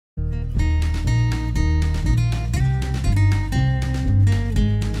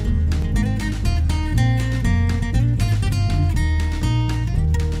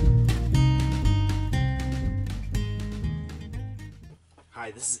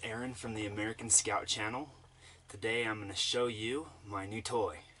Hi, this is Aaron from the American Scout channel. Today I'm going to show you my new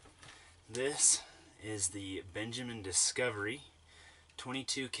toy. This is the Benjamin Discovery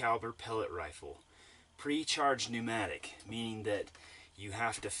 22 caliber pellet rifle. Pre-charged pneumatic, meaning that you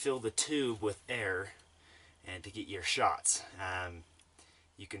have to fill the tube with air and to get your shots.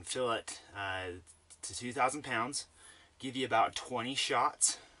 You can fill it to 2,000 pounds, give you about 20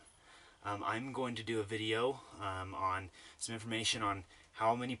 shots. I'm going to do a video on some information on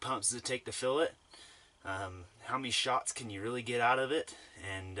how many pumps does it take to fill it, how many shots can you really get out of it,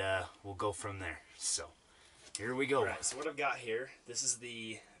 and we'll go from there. So here we go. Alright, so what I've got here, this is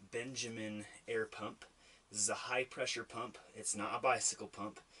the Benjamin air pump. This is a high pressure pump. It's not a bicycle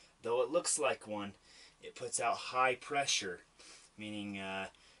pump, though it looks like one. It puts out high pressure, meaning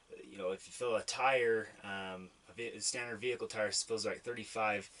you know, if you fill a tire, a standard vehicle tire is supposed to like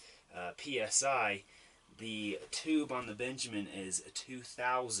 35 PSI, the tube on the Benjamin is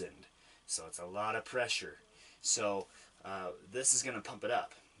 2,000, so it's a lot of pressure. So this is going to pump it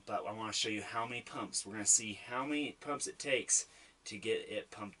up, but I want to show you how many pumps. We're going to see how many pumps it takes to get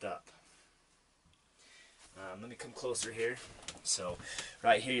it pumped up. Let me come closer here. So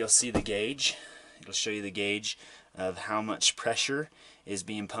right here you'll see the gauge. It'll show you the gauge of how much pressure is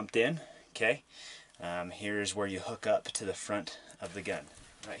being pumped in. Okay, here's where you hook up to the front of the gun.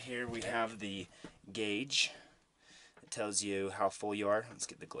 Right here we have the gauge. It tells you how full you are. Let's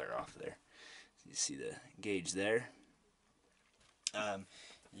get the glare off there. You see the gauge there.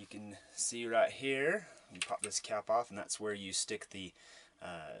 You can see right here, you pop this cap off, and that's where you stick the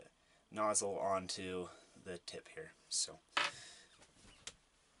nozzle onto the tip here. So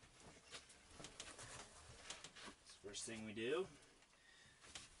first thing we do,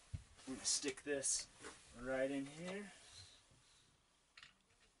 we're going to stick this right in here.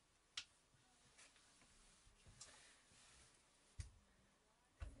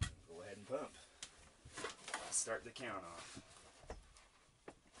 Go ahead and pump. Start the count off.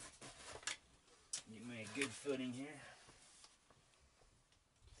 Get me a good footing here.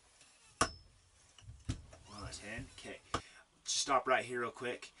 10. Okay. Stop right here real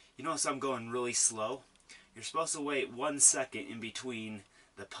quick. You notice I'm going really slow. You're supposed to wait 1 second in between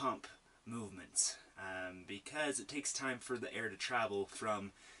the pump movements because it takes time for the air to travel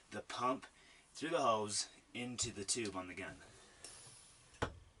from the pump through the hose into the tube on the gun.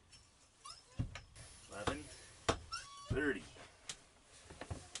 11, 30.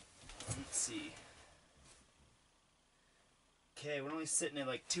 Let's see. Okay, we're only sitting at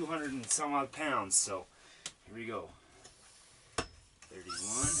like 200 and some odd pounds, so here we go.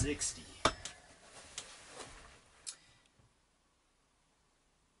 31, 60.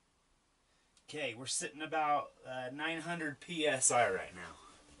 Okay, we're sitting about 900 PSI right now.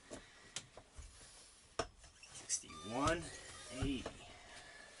 61, 80.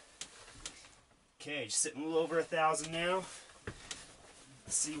 Okay, just sitting a little over 1,000 now.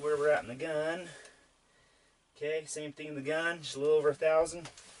 Let's see where we're at in the gun. Okay, same thing in the gun, just a little over 1,000.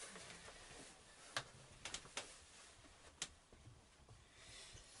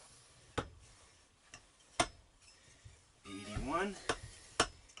 $81,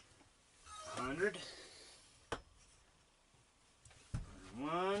 100,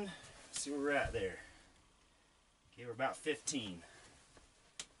 101. Let's see where we're at there. Okay, we're about 15.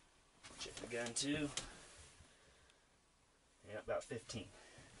 Check the gun too. Yeah, about 15.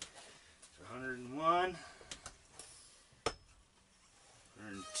 So 101,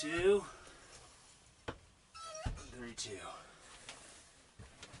 102, 32.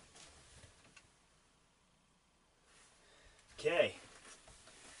 Okay,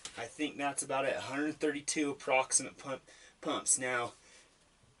 I think that's about it. 132 approximate pumps. Now,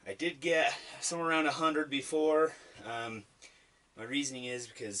 I did get somewhere around 100 before. My reasoning is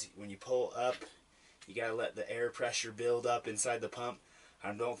because when you pull up, you gotta let the air pressure build up inside the pump.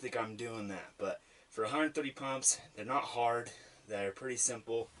 I don't think I'm doing that, but for 130 pumps, they're not hard. They're pretty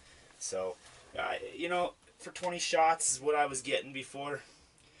simple. So, you know, for 20 shots is what I was getting before.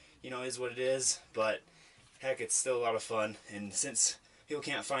 You know, is what it is. But heck, it's still a lot of fun. And since people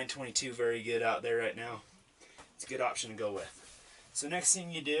can't find 22 very good out there right now, it's a good option to go with. So next thing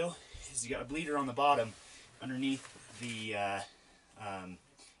you do is you got a bleeder on the bottom underneath the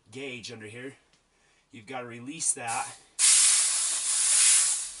gauge under here. You've got to release that,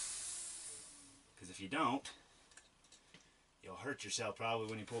 because if you don't, you'll hurt yourself probably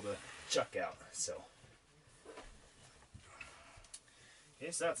when you pull the chuck out. So,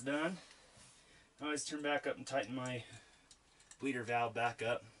 okay, so that's done. I always turn back up and tighten my bleeder valve back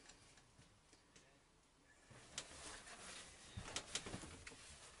up.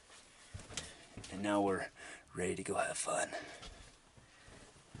 And now we're ready to go have fun.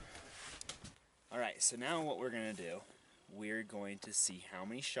 so now what we're going to do, we're going to see how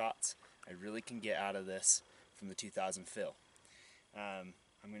many shots I really can get out of this from the 2000 fill. I'm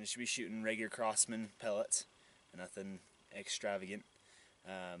going to be shooting regular Crosman pellets, nothing extravagant.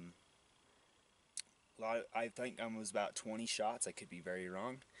 I think I was about 20 shots. I could be very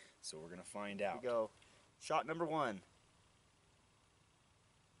wrong, so we're going to find out. Here we go. Shot number 1.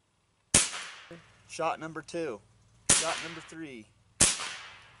 Shot number 2. Shot number 3.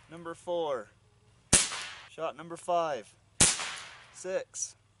 Number 4. Shot number 5.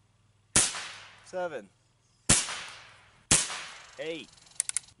 6. 7. 8.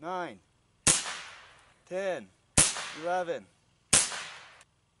 9. 10. 11.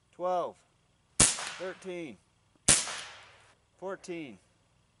 12. 13. 14.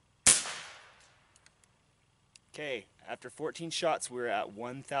 Okay, after 14 shots, we're at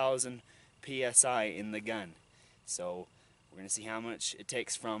 1,000 PSI in the gun. So we're going to see how much it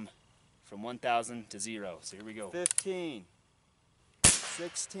takes from 1,000 to 0. So here we go. 15.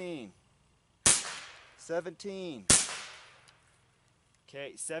 16. 17.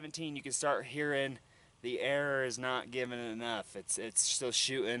 Okay, 17, you can start hearing the air is not giving it enough. It's still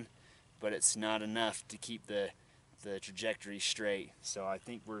shooting, but it's not enough to keep the trajectory straight. So I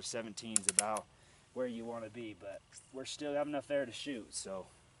think 17 is about where you want to be, but we're still have enough air to shoot. So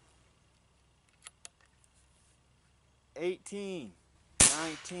 18,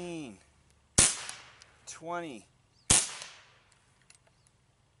 19, 20,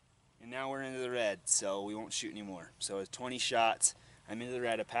 and now we're into the red, so we won't shoot anymore. So it's 20 shots. I'm into the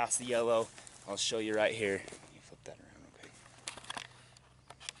red. I passed the yellow. I'll show you right here. You flip that around, okay?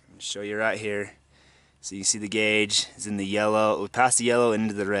 I'm going to show you right here. So you see the gauge is in the yellow. We passed the yellow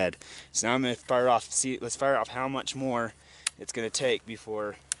into the red. So now I'm going to fire off. Let's fire off how much more it's going to take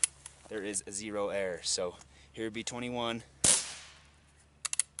before there is a 0 air. So here would be 21,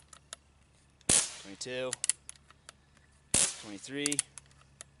 22, 23,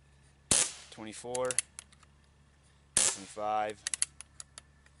 24, 25,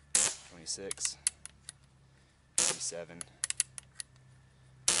 26, 27,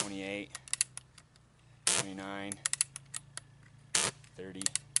 28, 29, 30,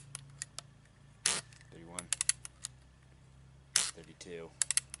 31, 32,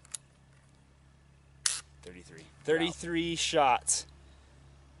 33. 33 shots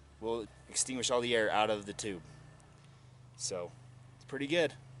will extinguish all the air out of the tube. So, it's pretty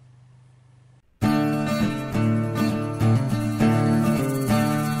good.